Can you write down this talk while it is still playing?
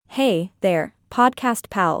Hey there, podcast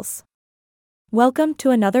pals. Welcome to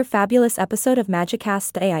another fabulous episode of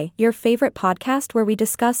Magicast AI, your favorite podcast where we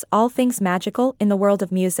discuss all things magical in the world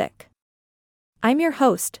of music. I'm your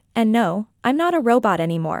host, and no, I'm not a robot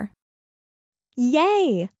anymore.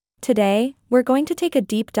 Yay! Today, we're going to take a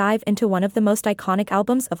deep dive into one of the most iconic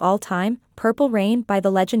albums of all time, Purple Rain by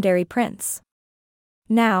the legendary Prince.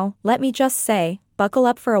 Now, let me just say, buckle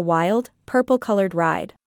up for a wild, purple-colored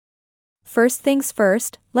ride. First things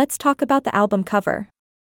first, let's talk about the album cover.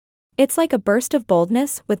 It's like a burst of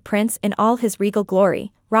boldness with Prince in all his regal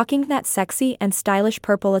glory, rocking that sexy and stylish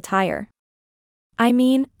purple attire. I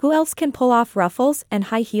mean, who else can pull off ruffles and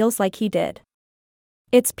high heels like he did?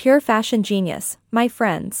 It's pure fashion genius, my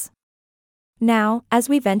friends. Now, as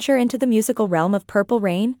we venture into the musical realm of Purple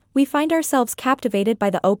Rain, we find ourselves captivated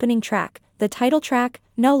by the opening track, the title track,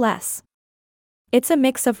 no less. It's a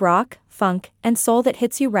mix of rock, funk, and soul that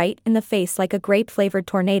hits you right in the face like a grape-flavored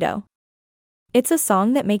tornado. It's a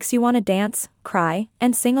song that makes you want to dance, cry,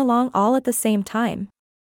 and sing along all at the same time.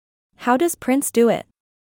 How does Prince do it?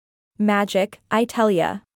 Magic, I tell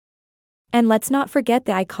ya. And let's not forget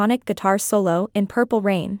the iconic guitar solo in Purple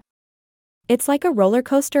Rain. It's like a roller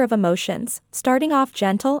coaster of emotions, starting off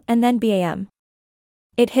gentle and then bam.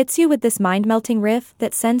 It hits you with this mind-melting riff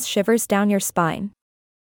that sends shivers down your spine.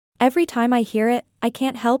 Every time I hear it, I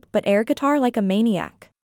can't help but air guitar like a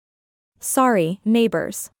maniac. Sorry,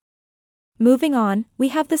 neighbors. Moving on, we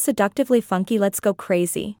have the seductively funky Let's Go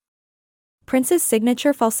Crazy. Prince's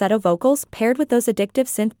signature falsetto vocals paired with those addictive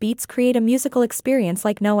synth beats create a musical experience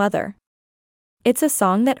like no other. It's a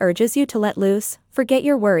song that urges you to let loose, forget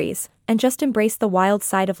your worries, and just embrace the wild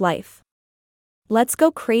side of life. Let's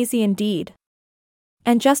go crazy indeed.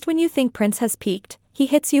 And just when you think Prince has peaked, he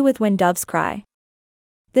hits you with When Doves Cry.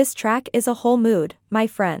 This track is a whole mood, my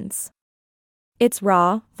friends. It's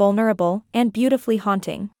raw, vulnerable, and beautifully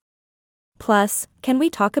haunting. Plus, can we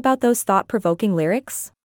talk about those thought-provoking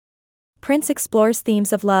lyrics? Prince explores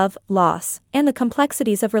themes of love, loss, and the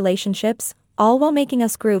complexities of relationships, all while making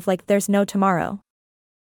us groove like there's no tomorrow.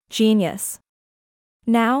 Genius.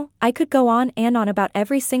 Now, I could go on and on about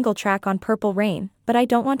every single track on Purple Rain, but I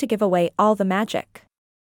don't want to give away all the magic.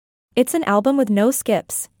 It's an album with no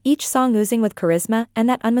skips, each song oozing with charisma and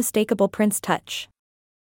that unmistakable Prince touch.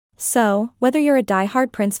 So, whether you're a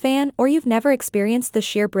die-hard Prince fan or you've never experienced the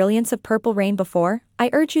sheer brilliance of Purple Rain before, I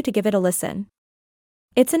urge you to give it a listen.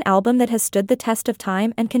 It's an album that has stood the test of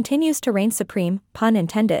time and continues to reign supreme, pun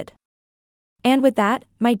intended. And with that,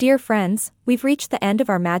 my dear friends, we've reached the end of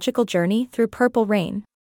our magical journey through Purple Rain.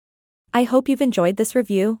 I hope you've enjoyed this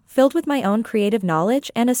review, filled with my own creative knowledge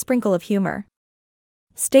and a sprinkle of humor.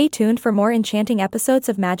 Stay tuned for more enchanting episodes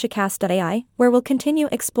of Magicast.ai, where we'll continue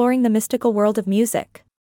exploring the mystical world of music.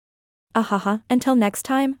 Ahaha, until next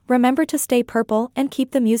time, remember to stay purple and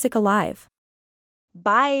keep the music alive.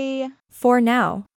 Bye! For now.